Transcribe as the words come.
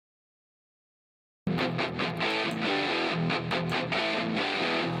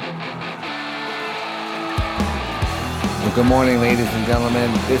Well, good morning, ladies and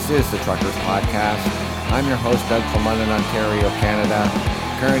gentlemen. This is the Truckers Podcast. I'm your host, Doug, from London, Ontario, Canada.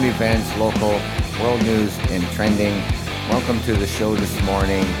 Current events, local, world news, and trending. Welcome to the show this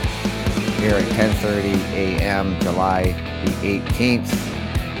morning here at 10:30 a.m., July the 18th.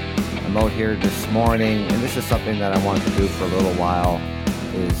 I'm out here this morning, and this is something that I want to do for a little while,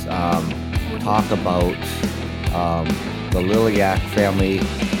 is talk about the Liliac family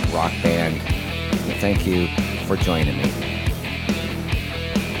rock band. And thank you for joining me.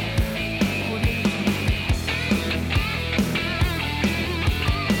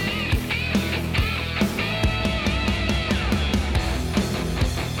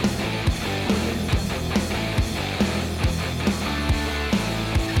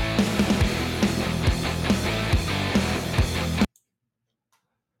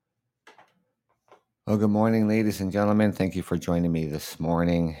 Well, good morning, ladies and gentlemen. Thank you for joining me this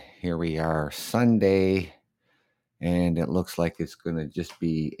morning. Here we are, Sunday, and it looks like it's going to just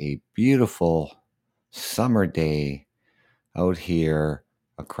be a beautiful summer day out here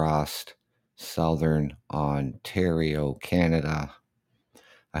across southern Ontario, Canada.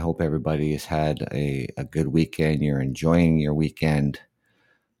 I hope everybody has had a good weekend. You're enjoying your weekend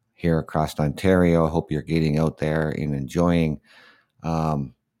here across Ontario. I hope you're getting out there and enjoying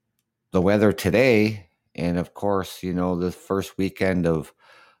the weather today. And of course, you know, the first weekend of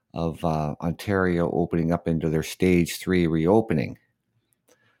Ontario opening up into their stage 3 reopening.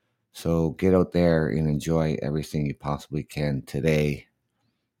 So get out there and enjoy everything you possibly can today.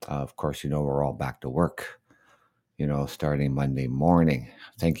 Of course, you know, we're all back to work, you know, starting Monday morning.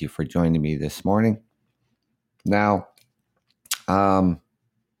 Thank you for joining me this morning. Now, I've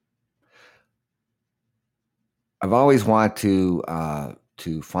always wanted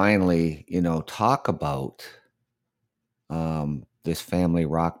to finally, you know, talk about this family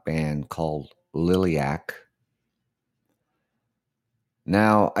rock band called Liliac.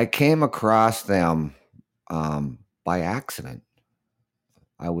 Now, I came across them by accident.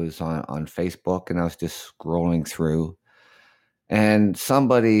 I was on Facebook and I was just scrolling through, and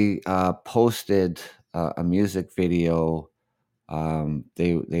somebody posted a music video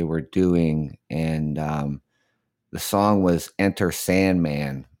they were doing, and the song was "Enter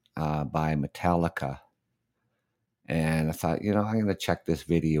Sandman" by Metallica. And I thought, you know, I'm going to check this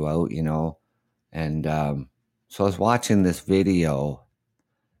video out, you know. And so I was watching this video,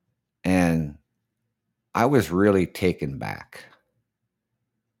 and I was really taken back.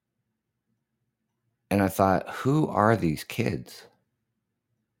 And I thought, who are these kids?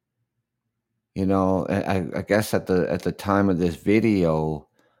 You know, I guess at the time of this video,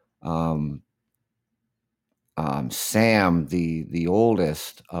 Sam, the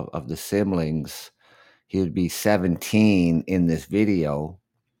oldest of the siblings, he would be 17 in this video.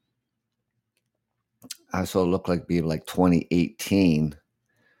 So it looked like be like 2018.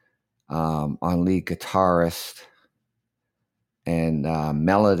 On lead guitarist, and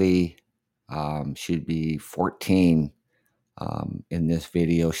Melody, she'd be 14 in this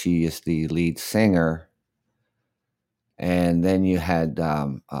video. She is the lead singer. And then you had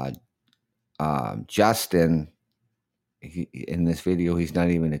Justin. In this video, he's not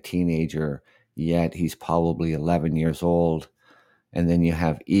even a teenager yet. He's probably 11 years old. And then you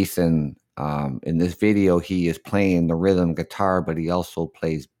have Ethan. In this video, he is playing the rhythm guitar, but he also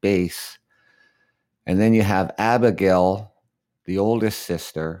plays bass. And then you have Abigail, the oldest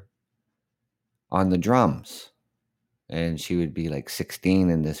sister, on the drums. And she would be like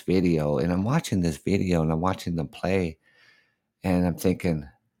 16 in this video. And I'm watching this video and I'm watching them play. And I'm thinking,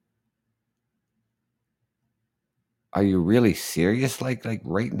 are you really serious? Like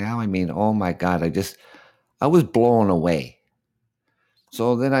right now? I mean, oh my God, I was blown away.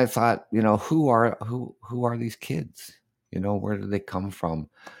 So then I thought, you know, who are these kids? You know, where do they come from?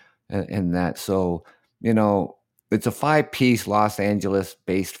 And that, so, you know, it's a 5-piece Los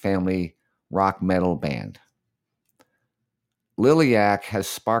Angeles-based family rock metal band. Liliac has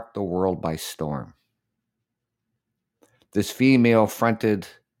sparked the world by storm. This female-fronted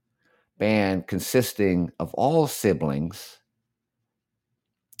band consisting of all siblings,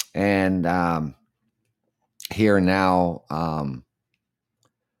 and here now,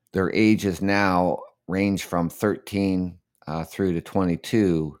 their ages now range from 13 through to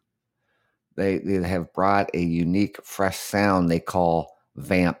 22. They have brought a unique, fresh sound they call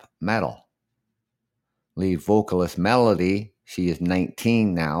vamp metal. Lead vocalist Melody, she is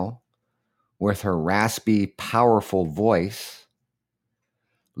 19 now, with her raspy, powerful voice.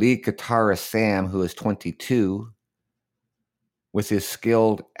 Lead guitarist Sam, who is 22, with his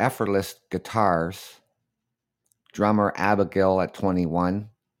skilled, effortless guitars. Drummer Abigail at 21,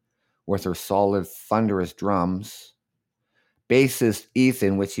 with her solid, thunderous drums. bassist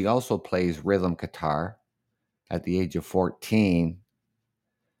Ethan, which he also plays rhythm guitar at the age of 14.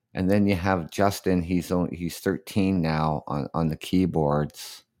 And then you have Justin, he's 13 now on the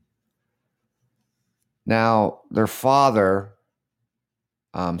keyboards. Now, their father,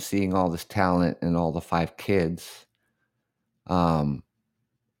 seeing all this talent and all the 5 kids, um,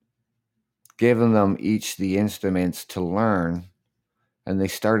 giving them each the instruments to learn, and they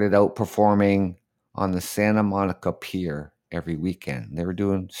started out performing on the Santa Monica Pier every weekend. They were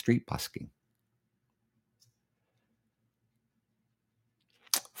doing street busking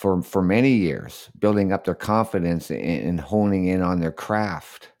for many years, building up their confidence and honing in on their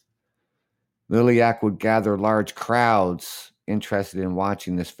craft. Liliac would gather large crowds interested in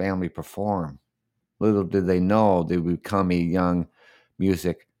watching this family perform. Little did they know they would become a young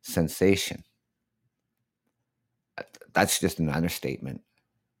music sensation. That's just an understatement.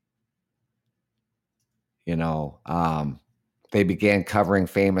 You know, they began covering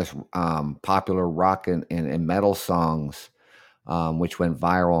famous, popular rock and metal songs, which went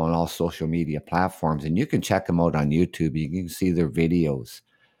viral on all social media platforms. And you can check them out on YouTube. You can see their videos,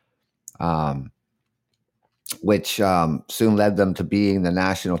 which soon led them to being the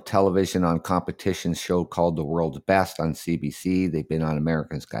national television on competition show called The World's Best on CBC. They've been on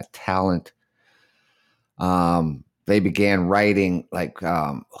America's Got Talent. They began writing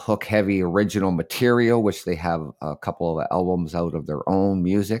hook heavy original material, which they have a couple of albums out of their own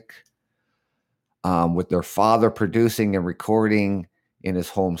music, with their father producing and recording in his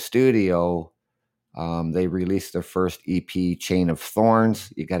home studio. They released their first EP, Chain of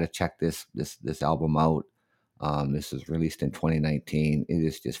Thorns. You got to check this album out. This is released in 2019. It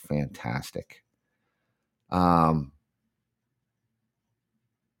is just fantastic.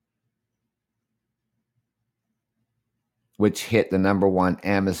 Which hit the #1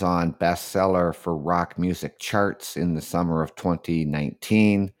 Amazon bestseller for rock music charts in the summer of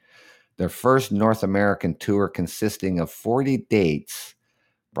 2019. Their first North American tour, consisting of 40 dates,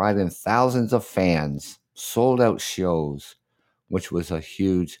 brought in thousands of fans, sold out shows, which was a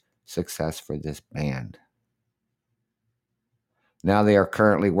huge success for this band. Now they are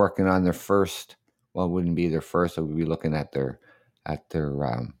currently working on their first, well, it wouldn't be their first, so we'd be looking at their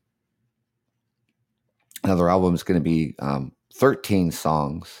another album is going to be 13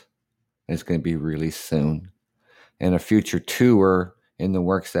 songs. It's going to be released soon. And a future tour in the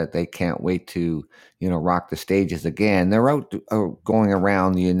works that they can't wait to, rock the stages again. They're out going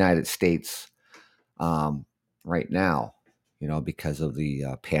around the United States right now, because of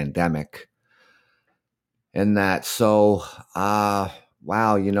the pandemic and that. So, wow,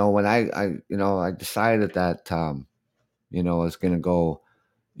 when I decided that, I was going to go,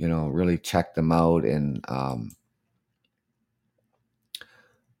 really check them out and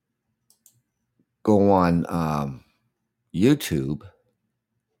go on YouTube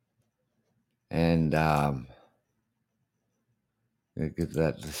and give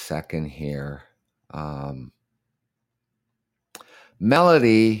that a second here.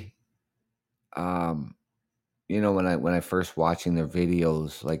 Melody, when I first watching their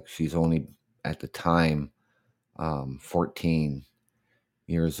videos, like she's only at the time 14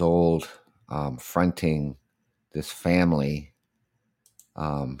 years old, fronting this family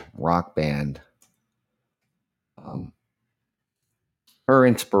rock band. Her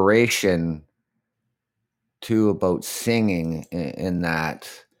inspiration too about singing in that,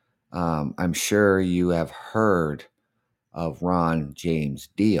 I'm sure you have heard of Ron James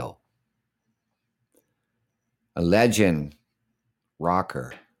Dio, a legend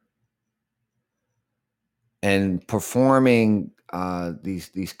rocker, and performing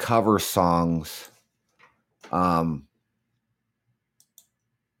these cover songs.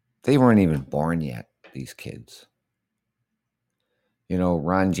 They weren't even born yet, these kids.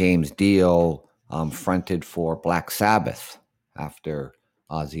 Ron James Dio fronted for Black Sabbath after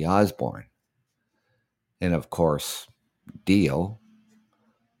Ozzy Osbourne. And of course, Dio,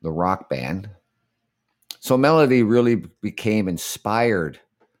 the rock band. So Melody really became inspired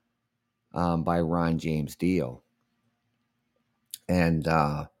by Ron James Dio. And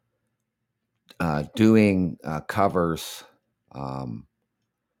doing covers from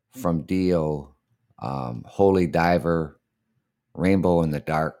Dio, Holy Diver, Rainbow in the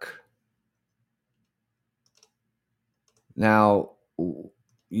Dark. Now,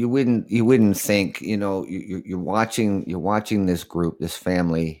 you wouldn't think, you're watching this group, this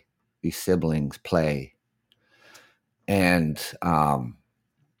family, these siblings play, and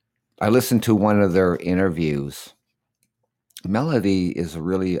I listened to one of their interviews. Melody is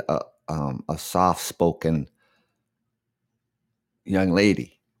really a soft-spoken young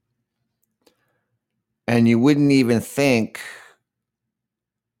lady, and you wouldn't even think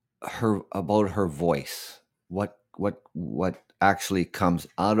her voice, what actually comes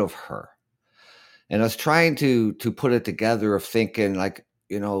out of her. And I was trying to put it together of thinking like,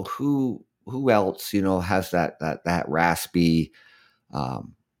 who else, has that raspy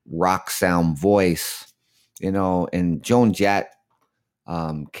rock sound voice, and Joan Jett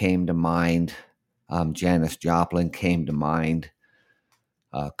came to mind. Janis Joplin came to mind,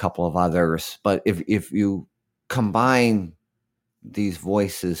 a couple of others. But if you combine these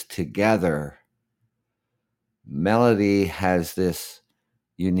voices together, Melody has this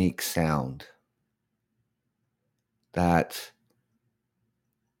unique sound that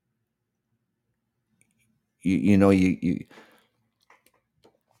you know you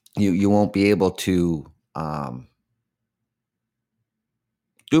won't be able to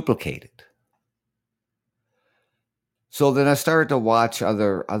duplicate it. So then I started to watch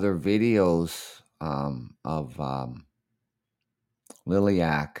other videos of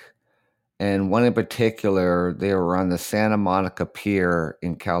Liliac, and one in particular, they were on the Santa Monica Pier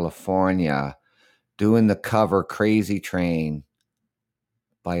in California doing the cover "Crazy Train"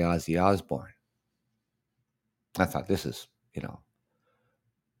 by Ozzy Osbourne. I thought this is going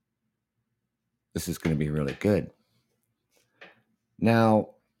to be really good.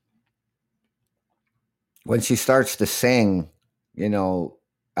 Now, when she starts to sing,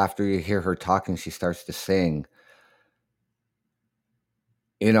 after you hear her talking, she starts to sing.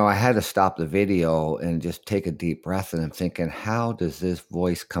 I had to stop the video and just take a deep breath, and I'm thinking, how does this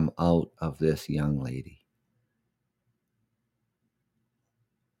voice come out of this young lady?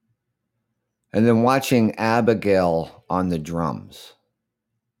 And then watching Abigail on the drums.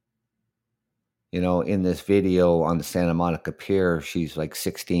 In this video on the Santa Monica Pier, she's like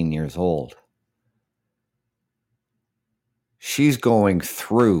 16 years old. She's going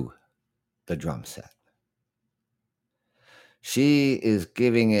through the drum set. She is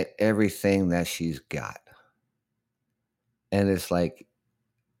giving it everything that she's got. And it's like,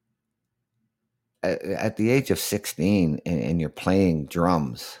 at the age of 16, and you're playing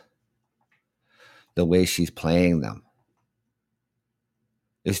drums the way she's playing them,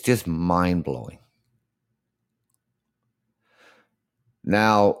 it's just mind-blowing.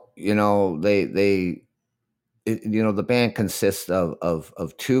 Now, the band consists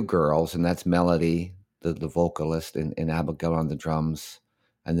of two girls, and that's Melody, the vocalist, and Abigail on the drums,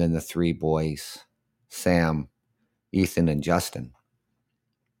 and then the three boys, Sam, Ethan, and Justin.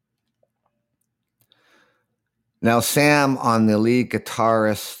 Now, Sam, on the lead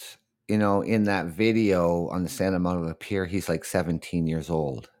guitarist, in that video on the Santa Monica Pier, he's like 17 years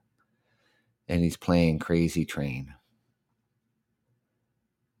old, and he's playing Crazy Train.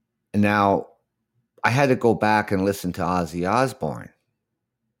 And now, I had to go back and listen to Ozzy Osbourne.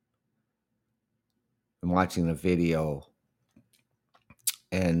 I'm watching the video,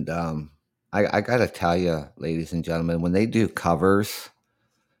 and I got to tell you, ladies and gentlemen, when they do covers,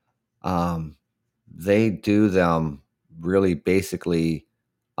 they do them really basically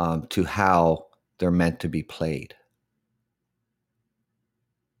to how they're meant to be played.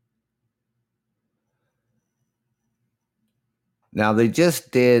 Now they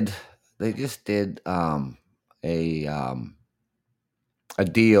just did a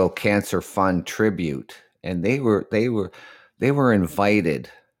Dio Cancer Fund tribute, and they were invited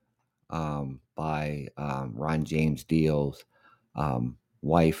by Ron James Dio's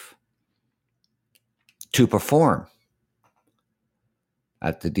wife to perform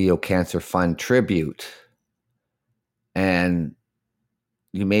at the Dio Cancer Fund tribute. And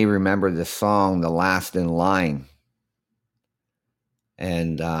you may remember the song "The Last in Line,"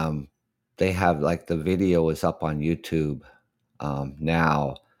 and they have, like, the video is up on YouTube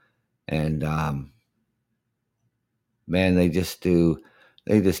now, and man, they just do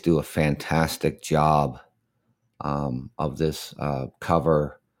a fantastic job of this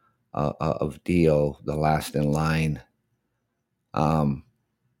cover of Dio, "The Last in Line."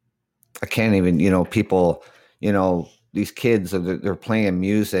 I can't even, people, these kids, they're playing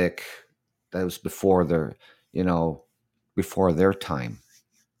music that was before their time.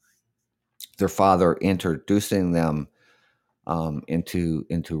 Their father introducing them into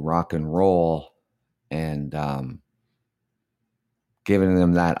rock and roll, and giving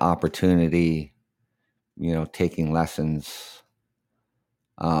them that opportunity, taking lessons,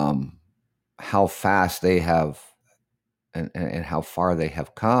 how fast they have, and how far they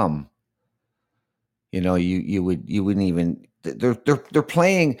have come. You wouldn't even, they're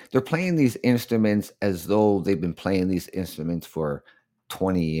playing these instruments as though they've been playing these instruments for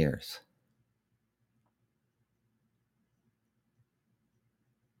 20 years.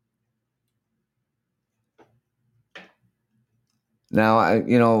 Now, I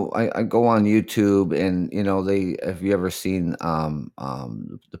go on YouTube, and they have you ever seen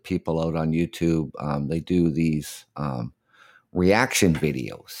the people out on YouTube? They do these reaction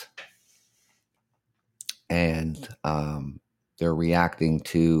videos, and they're reacting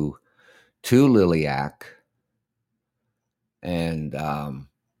to Liliac, and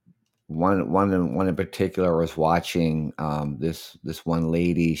one in particular was watching this one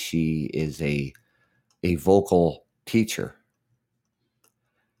lady. She is a vocal teacher,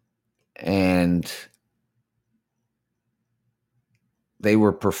 and they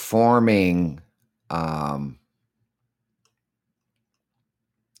were performing um,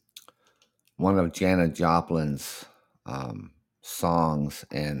 one of Janet Joplin's um, songs,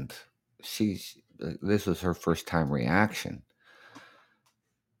 and this was her first time reaction,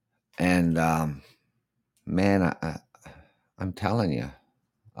 and man, I'm telling you,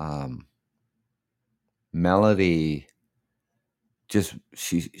 um, Melody just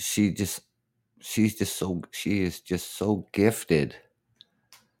she is just so gifted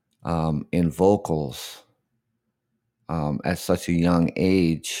in vocals at such a young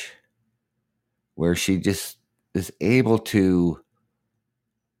age, where she just is able to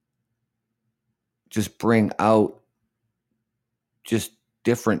just bring out just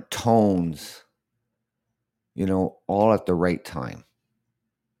different tones, all at the right time.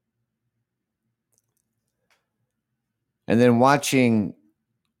 And then watching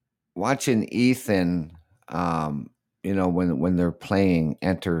Ethan, when they're playing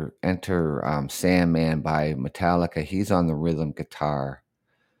Enter Sandman by Metallica, he's on the rhythm guitar,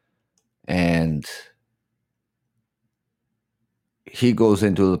 and he goes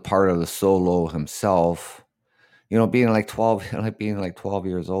into the part of the solo himself, being like 12, like being like 12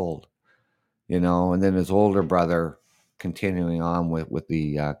 years old, and then his older brother continuing on with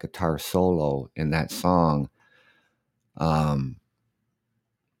the guitar solo in that song. Um,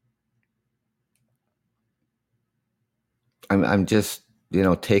 I'm just,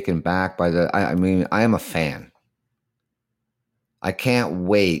 taken back by I mean, I am a fan. I can't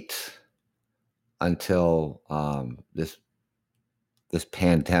wait until this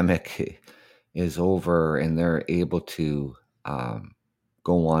pandemic is over and they're able to um,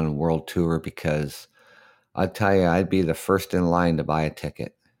 go on world tour, because I tell you, I'd be the first in line to buy a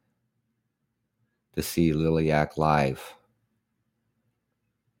ticket to see Liliac live.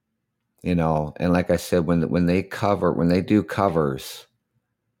 And like I said, when they do covers,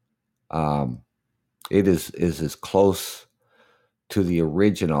 um, it is as close to the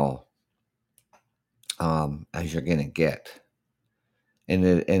original as you're gonna get, and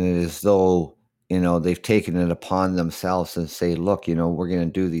it is though they've taken it upon themselves and say, look, we're gonna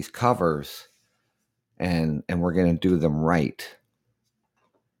do these covers, and we're gonna do them right,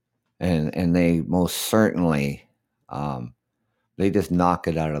 and they most certainly they just knock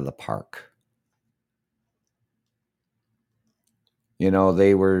it out of the park.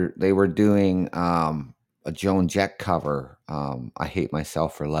 They were doing a Joan Jett cover, "I Hate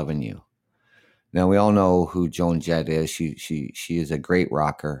Myself for Loving You." Now we all know who Joan Jett is. She is a great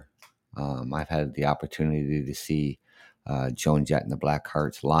rocker. I've had the opportunity to see Joan Jett and the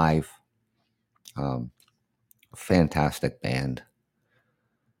Blackhearts live. Um, Fantastic band,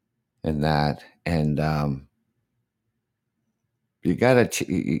 and you gotta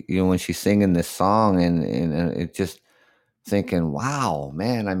when she's singing this song, and it just thinking, wow,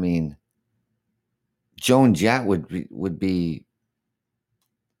 man. I mean, Joan Jett would be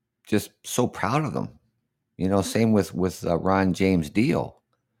just so proud of them. Same with Ron James Dio,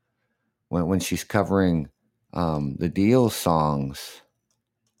 when she's covering the Dio songs,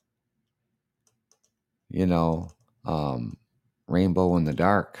 you know, um, Rainbow in the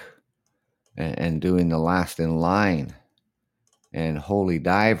Dark, and doing The Last in Line and Holy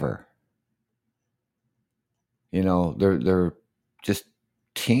Diver. They're just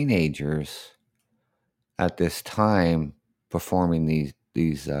teenagers at this time performing these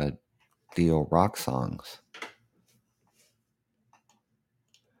Dio rock songs.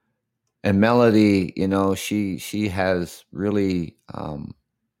 And Melody, she has really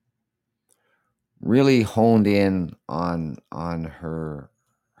honed in on her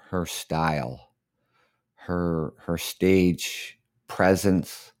style, her stage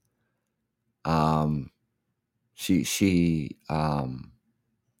presence. Um, she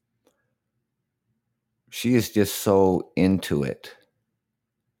is just so into it,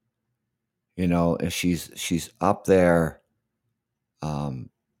 and she's up there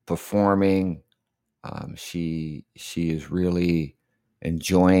performing. She is really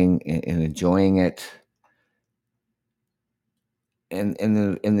enjoying it, and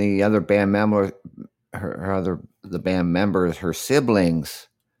the other band the band members, her siblings,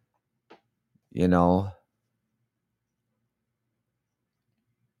 you know.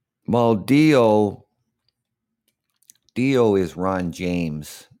 Well, Dio is Ron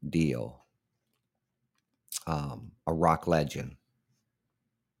James Dio, a rock legend,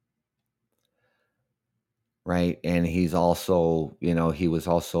 right? And he's also, he was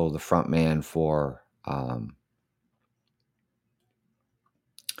also the front man for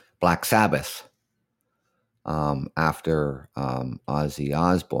Black Sabbath after Ozzy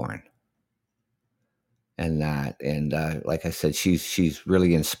Osbourne. And like I said, she's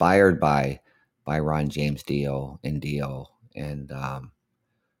really inspired by Ron James Dio, and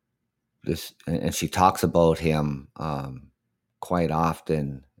she talks about him quite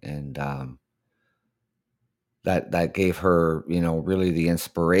often, and that gave her, really the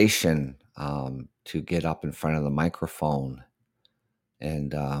inspiration to get up in front of the microphone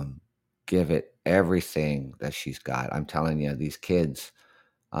and give it everything that she's got. I'm telling you, these kids,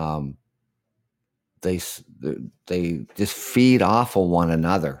 um, they they just feed off of one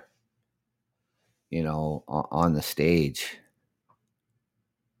another, on the stage.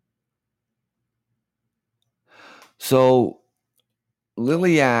 So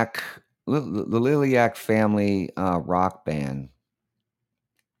Liliac, the Liliac family rock band.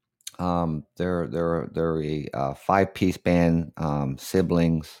 They're a 5-piece band,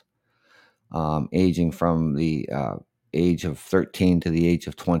 siblings, aging from the age of 13 to the age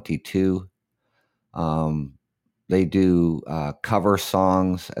of 22. Um, they do cover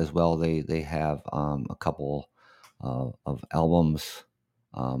songs as well. They have a couple of albums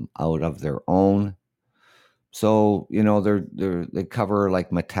out of their own. So they cover like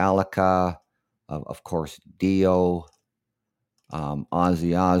Metallica, of course, Dio,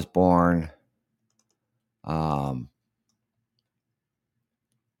 Ozzy Osbourne, um,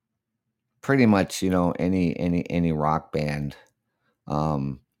 pretty much any rock band.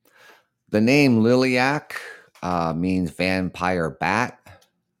 Um, the name Liliac means vampire bat.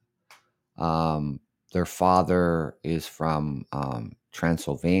 Um, their father is from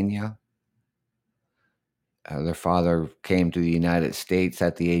Transylvania. Their father came to the United States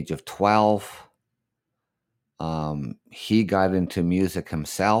at the age of 12. He got into music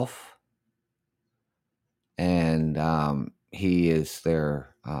himself, and he is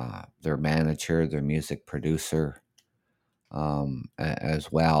their manager, their music producer,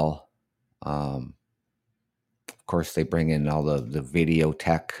 as well. Of course, they bring in all the video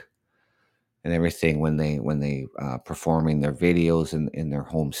tech and everything when they performing their videos in their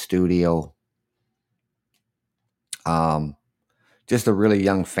home studio. Um, just a really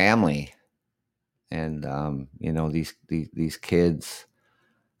young family, and these kids.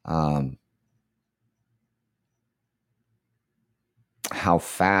 Um, how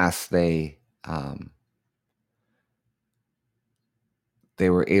fast they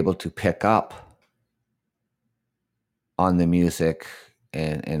were able to pick up on the music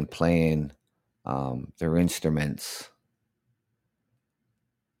and playing their instruments.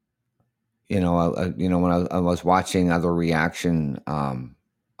 When I was watching other reaction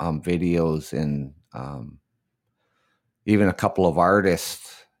videos, and even a couple of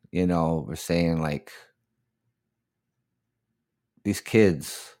artists, were saying like these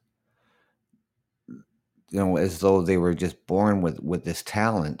kids, as though they were just born with this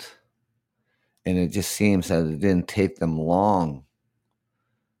talent, and it just seems that it didn't take them long,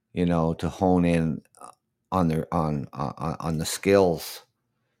 to hone in on on the skills,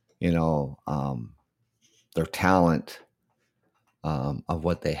 their talent, of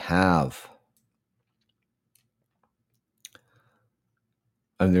what they have.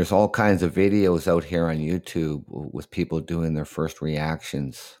 And there's all kinds of videos out here on YouTube with people doing their first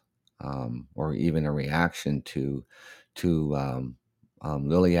reactions, or even a reaction to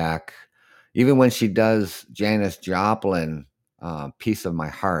Liliac, even when she does Janis Joplin, "Piece of My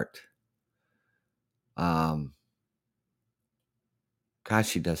Heart." Um, God,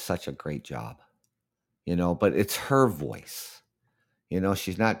 she does such a great job, But it's her voice.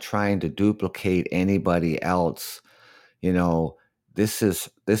 She's not trying to duplicate anybody else. You know, this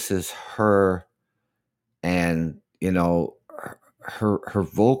is her, and her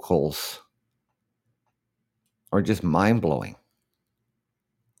vocals are just mind blowing.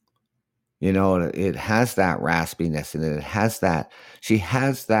 It has that raspiness, and it has that. She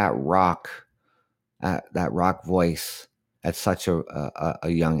has that rock voice at such a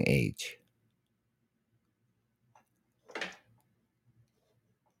young age.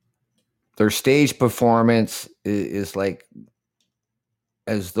 Their stage performance is like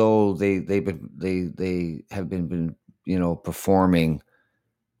as though they have been performing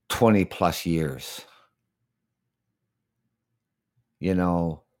 20 plus years. You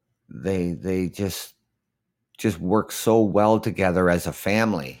know, they just work so well together as a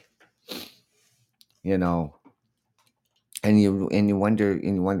family. You know, and you wonder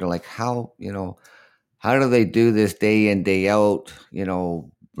like how, how do they do this day in day out?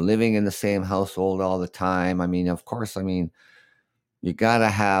 Living in the same household all the time. I mean, of course, I mean, you gotta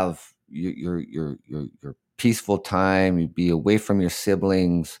have your peaceful time. You be away from your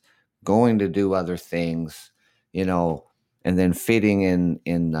siblings, going to do other things, you know, and then fitting in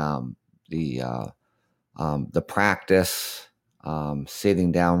the practice,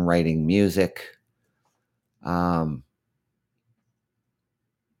 sitting down, writing music. Um,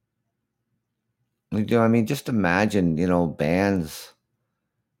 I mean, just imagine, bands,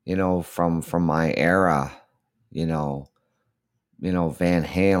 from my era, you know, Van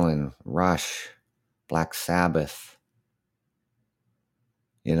Halen, Rush, Black Sabbath,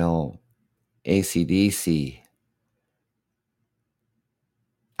 you know, AC/DC.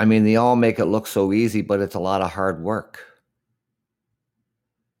 I mean, they all make it look so easy, but it's a lot of hard work.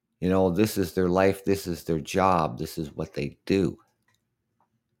 This is their life. This is their job. This is what they do.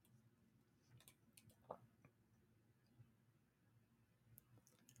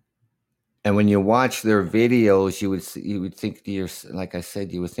 And when you watch their videos, you would think to yourself, like I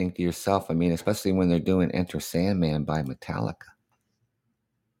said, you would think to yourself. I mean, especially when they're doing "Enter Sandman" by Metallica,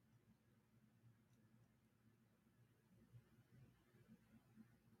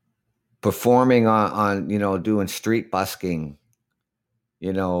 performing on doing street busking,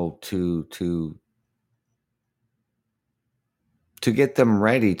 to get them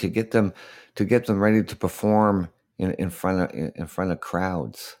ready, to get them ready to perform in front of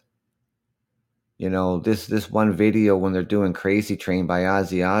crowds. This one video when they're doing "Crazy Train" by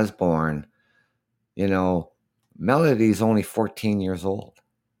Ozzy Osbourne. You know, Melody's only 14 years old.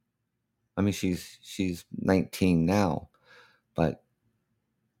 I mean, she's 19 now, but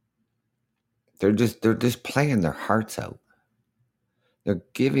they're just playing their hearts out. They're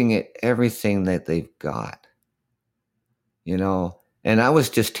giving it everything that they've got. And I was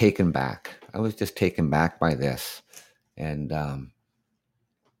just taken back. I was just taken back by this, and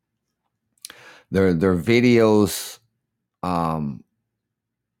their videos um,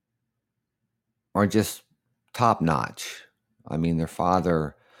 are just top notch. I mean, their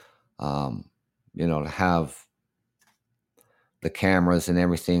father, um, to have the cameras and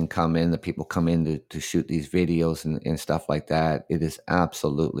everything come in, the people come in to shoot these videos and stuff like that. It is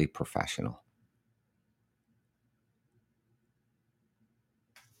absolutely professional.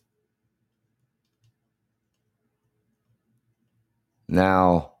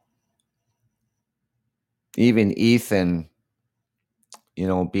 Now, even Ethan,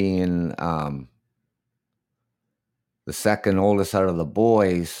 being the second oldest out of the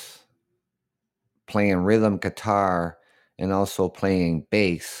boys, playing rhythm guitar and also playing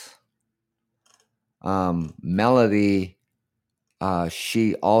bass. Melody,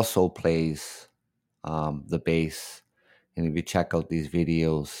 she also plays the bass, and if you check out these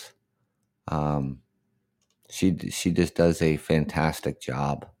videos, um, she just does a fantastic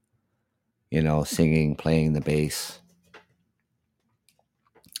job, singing, playing the bass.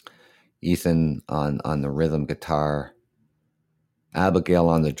 Ethan on the rhythm guitar, Abigail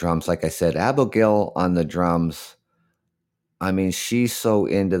on the drums. Like I said, Abigail on the drums. I mean, she's so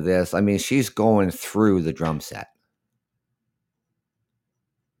into this. I mean, she's going through the drum set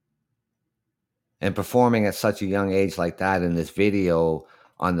and performing at such a young age like that in this video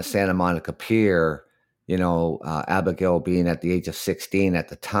on the Santa Monica Pier. Abigail being at the age of 16 at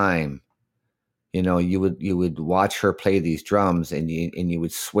the time. You would watch her play these drums, and you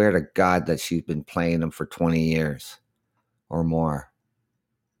would swear to God that she's been playing them for 20 years or more.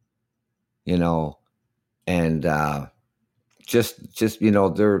 And just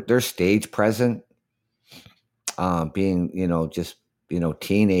their stage present, being just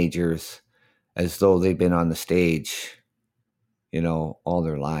teenagers, as though they've been on the stage all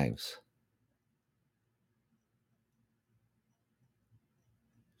their lives.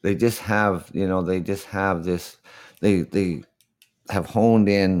 They just have this. They have honed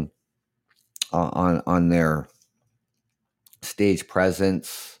in on their stage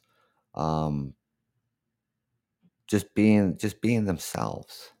presence, um, just being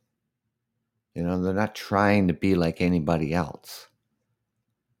themselves. They're not trying to be like anybody else.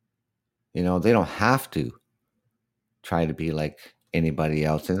 They don't have to try to be like anybody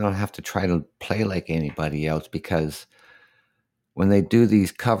else. They don't have to try to play like anybody else, because when they do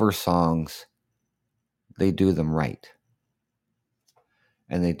these cover songs, they do them right.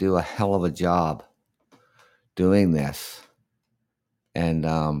 And they do a hell of a job doing this. And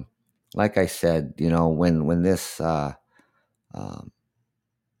like I said, when this um,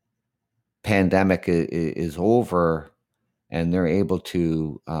 pandemic is over and they're able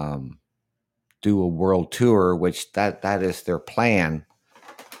to do a world tour, which that is their plan,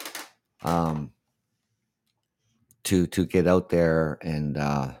 um, to get out there and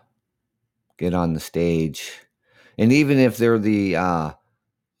get on the stage. And even if they're the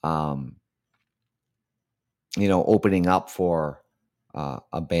um, opening up for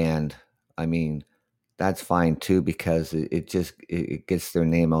a band, I mean, that's fine too, because it gets their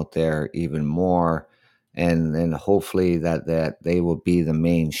name out there even more, and then hopefully that they will be the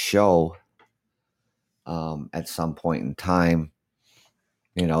main show at some point in time,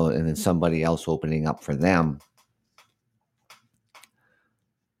 and then somebody else opening up for them,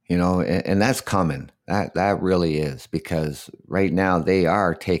 and that's coming. That really is, because right now they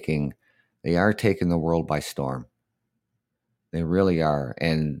are taking the world by storm. They really are,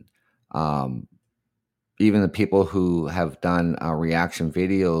 and um, even the people who have done reaction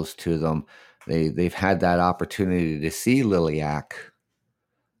videos to them, they've had that opportunity to see Liliac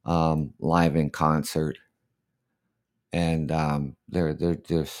live in concert, and they're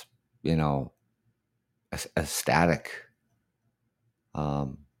just ecstatic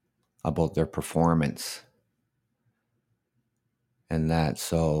um, about their performance and that.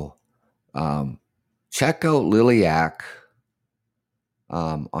 So um, check out Liliac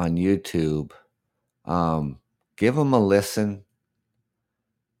on YouTube. Um, give them a listen.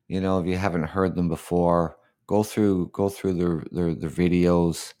 If you haven't heard them before, go through their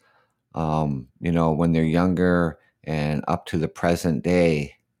videos. When they're younger and up to the present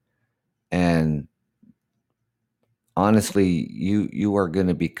day. And honestly, you are going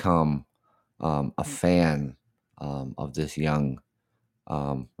to become a fan of this young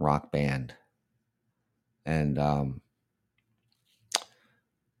rock band. And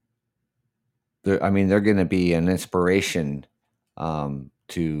they're going to be an inspiration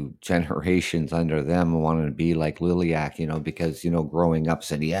to generations under them, wanting to be like Liliac, because growing up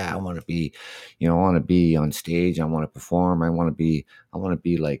said, yeah, I want to be, I want to be on stage, I want to perform, I want to be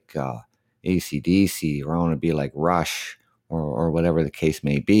like AC/DC, or I want to be like Rush, or whatever the case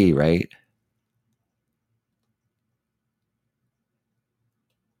may be, right?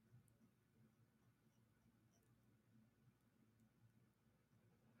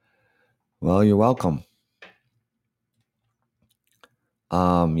 Well, you're welcome.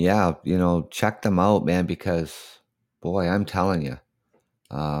 Yeah, check them out, man, because boy, I'm telling you,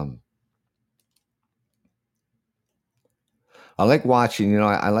 um, I like watching,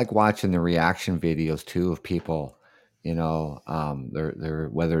 I like watching the reaction videos too of people, they're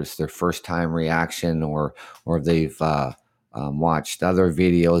whether it's their first time reaction, or they've watched other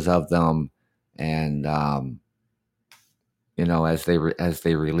videos of them, and as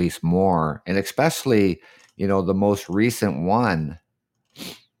they release more, and especially the most recent one,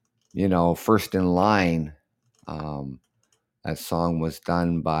 First in Line. Um, that song was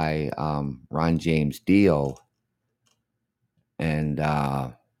done by Ron James Dio, and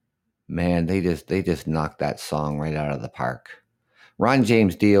man, they just knocked that song right out of the park. Ron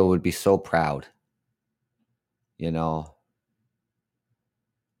James Dio would be so proud, you know,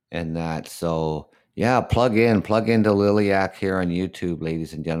 and that. So yeah, plug into Liliac here on YouTube,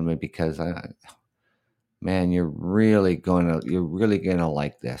 ladies and gentlemen, because man, you're really gonna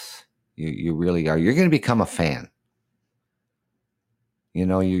like this. You really are. You're gonna become a fan.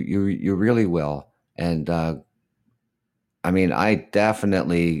 You really will. And I mean, I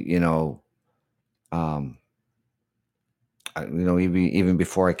definitely, um, even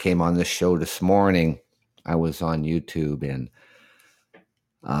before I came on this show this morning, I was on YouTube and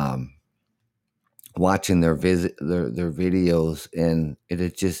um, watching their videos, and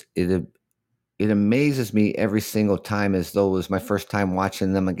it amazes me every single time, as though it was my first time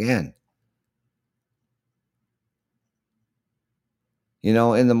watching them again.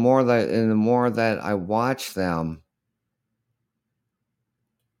 And the more that I watch them,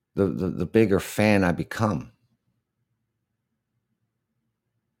 the bigger fan I become.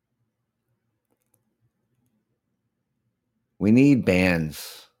 We need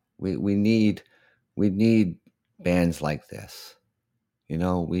bands. We need bands like this. We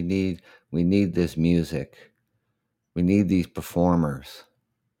need this music. We need these performers.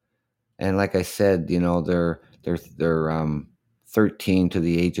 And like I said, they're 13 to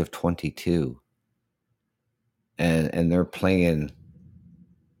the age of 22, and they're playing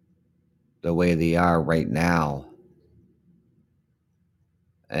the way they are right now.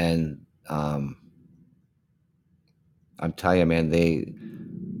 And I'm telling you, man,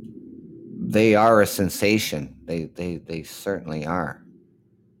 they are a sensation. They certainly are.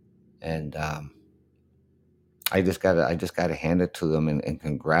 And I just gotta hand it to them and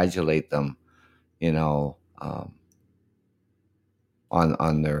congratulate them, you know,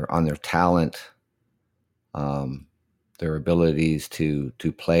 on their talent, um, their abilities to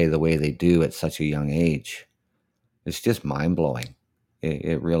play the way they do at such a young age. It's just mind blowing.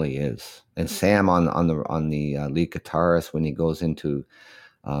 It really is. And Sam on the lead guitarist, when he goes into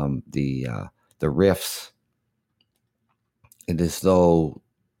um, the uh, the riffs, it is though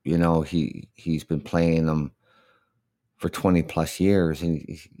he's been playing them for 20 plus years, and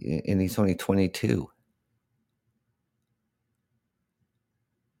he's only 22.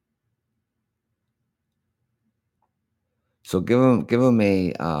 So give him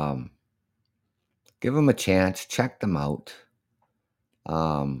a chance. Check them out.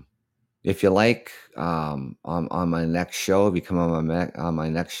 Um, if you like, on my next show, if you come on my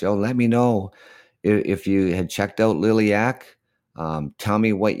next show, let me know if you had checked out Liliac. Tell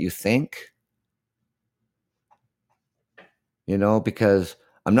me what you think. Because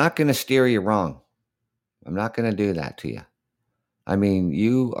I'm not going to steer you wrong. I'm not going to do that to you. I mean,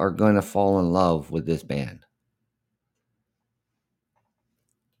 you are going to fall in love with this band.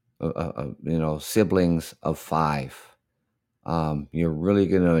 Siblings of five. You're really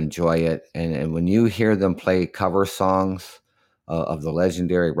going to enjoy it. And when you hear them play cover songs of the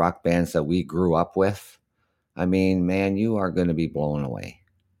legendary rock bands that we grew up with, I mean, man, you are going to be blown away.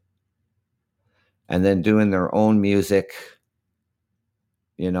 And then doing their own music,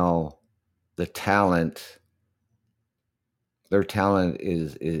 you know, the talent, their talent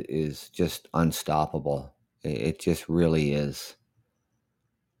is just unstoppable. It just really is,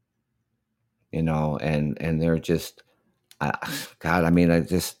 and they're just, God, I mean,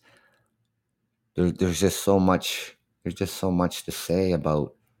 there's just so much, to say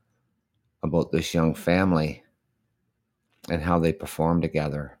about this young family and how they perform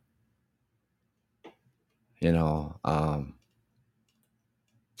together. You know, I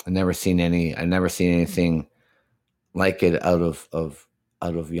never seen anything like it out of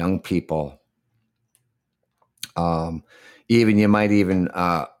young people. Um, even you might even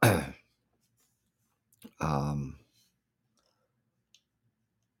um,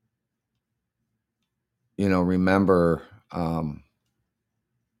 remember a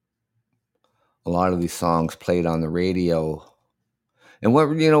lot of these songs played on the radio. And what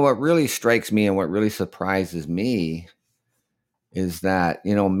really strikes me and what really surprises me is that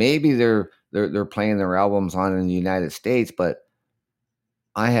maybe they're playing their albums on in the United States, but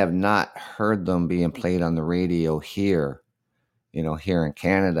I have not heard them being played on the radio here, here in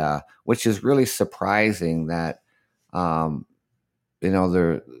Canada, which is really surprising that um,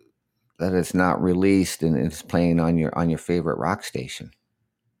 they're that it's not released and it's playing on your favorite rock station.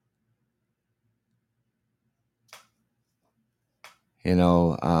 You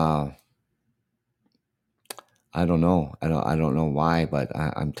know, I don't know. I don't know why, but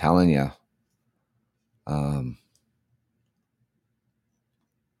I'm telling you. Um,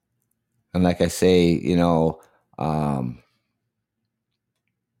 and like I say,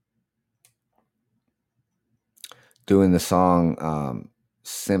 doing the song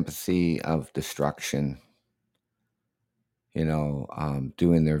 "Sympathy of Destruction,"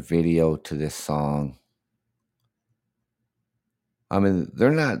 doing their video to this song. I mean,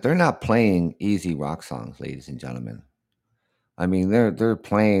 they're not playing easy rock songs, ladies and gentlemen. I mean, they're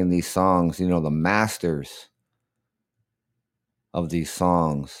playing these songs, the masters of these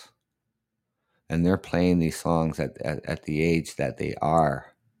songs, and they're playing these songs at the age that they are.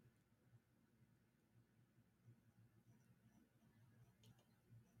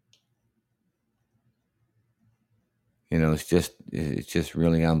 It's just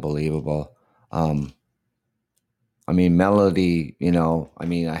really unbelievable. Um, I mean, Melody, I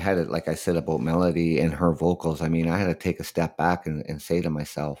mean, I had it, like I said about Melody and her vocals. I mean, I had to take a step back and say to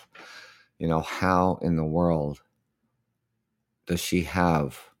myself, how in the world does she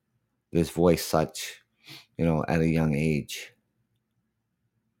have this voice such, at a young age?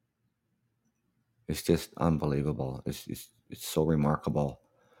 It's just unbelievable. It's so remarkable.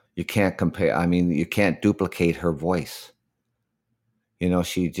 You can't compare. I mean, you can't duplicate her voice.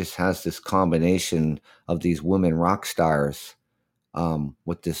 She just has this combination of these women rock stars,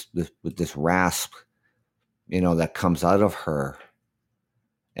 with this rasp, that comes out of her,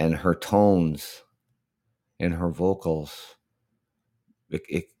 and her tones and her vocals.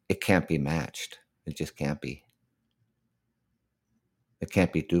 It can't be matched. It just can't be. It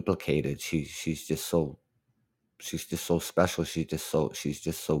can't be duplicated. She's just so special. She's just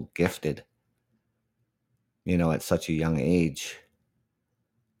so gifted, at such a young age.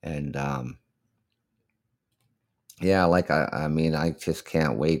 And yeah, like I mean, I just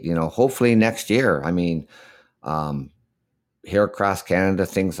can't wait. Hopefully next year. I mean, Here across Canada,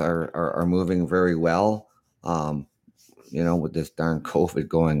 things are moving very well. With this darn COVID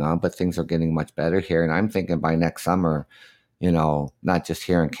going on, but things are getting much better here. And I'm thinking by next summer, not just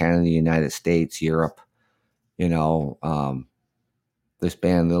here in Canada, the United States, Europe, this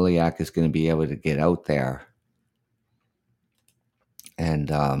band Liliac is going to be able to get out there, and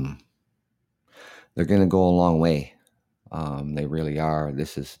they're going to go a long way. They really are.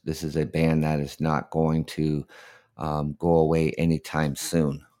 This is a band that is not going to go away anytime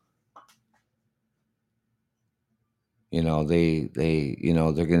soon. They're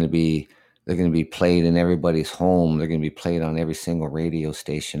going to be played in everybody's home. They're going to be played on every single radio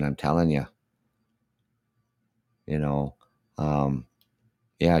station. I'm telling you.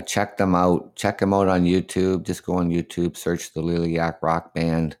 Yeah, check them out. Check them out on YouTube. Just go on YouTube, search the Liliac Rock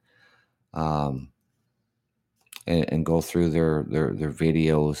Band, and go through their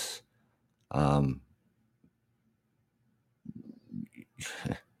videos.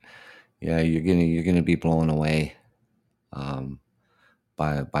 Yeah, you're gonna be blown away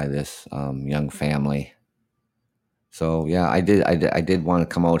by this young family. So yeah, I did want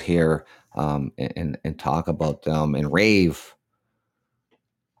to come out here and talk about them and rave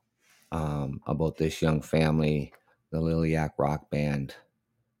about this young family, the Liliac Rock Band.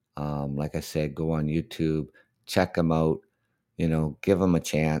 Like I said, go on YouTube, check them out, give them a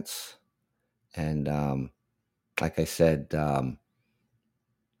chance. And like I said,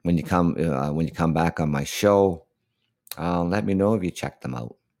 when you come back on my show, let me know if you checked them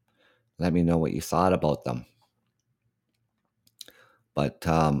out. Let me know what you thought about them. But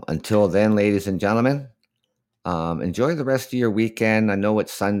until then, ladies and gentlemen, enjoy the rest of your weekend. I know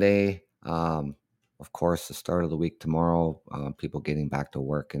it's Sunday. Of course, the start of the week tomorrow, people getting back to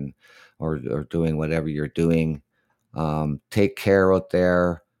work or doing whatever you're doing. Take care out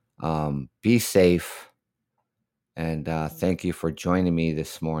there. Be safe. And thank you for joining me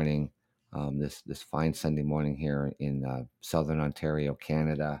this morning, this fine Sunday morning here in Southern Ontario,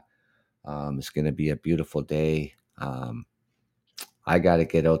 Canada. It's going to be a beautiful day. I got to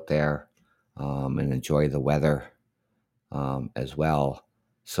get out there and enjoy the weather as well.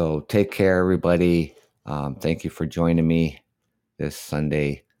 So take care, everybody. Thank you for joining me this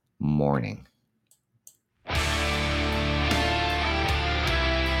Sunday morning.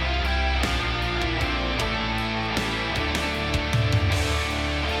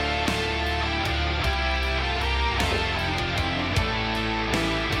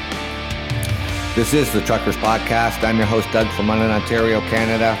 This is the Truckers Podcast. I'm your host, Doug from London, Ontario,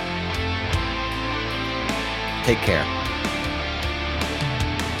 Canada. Take care.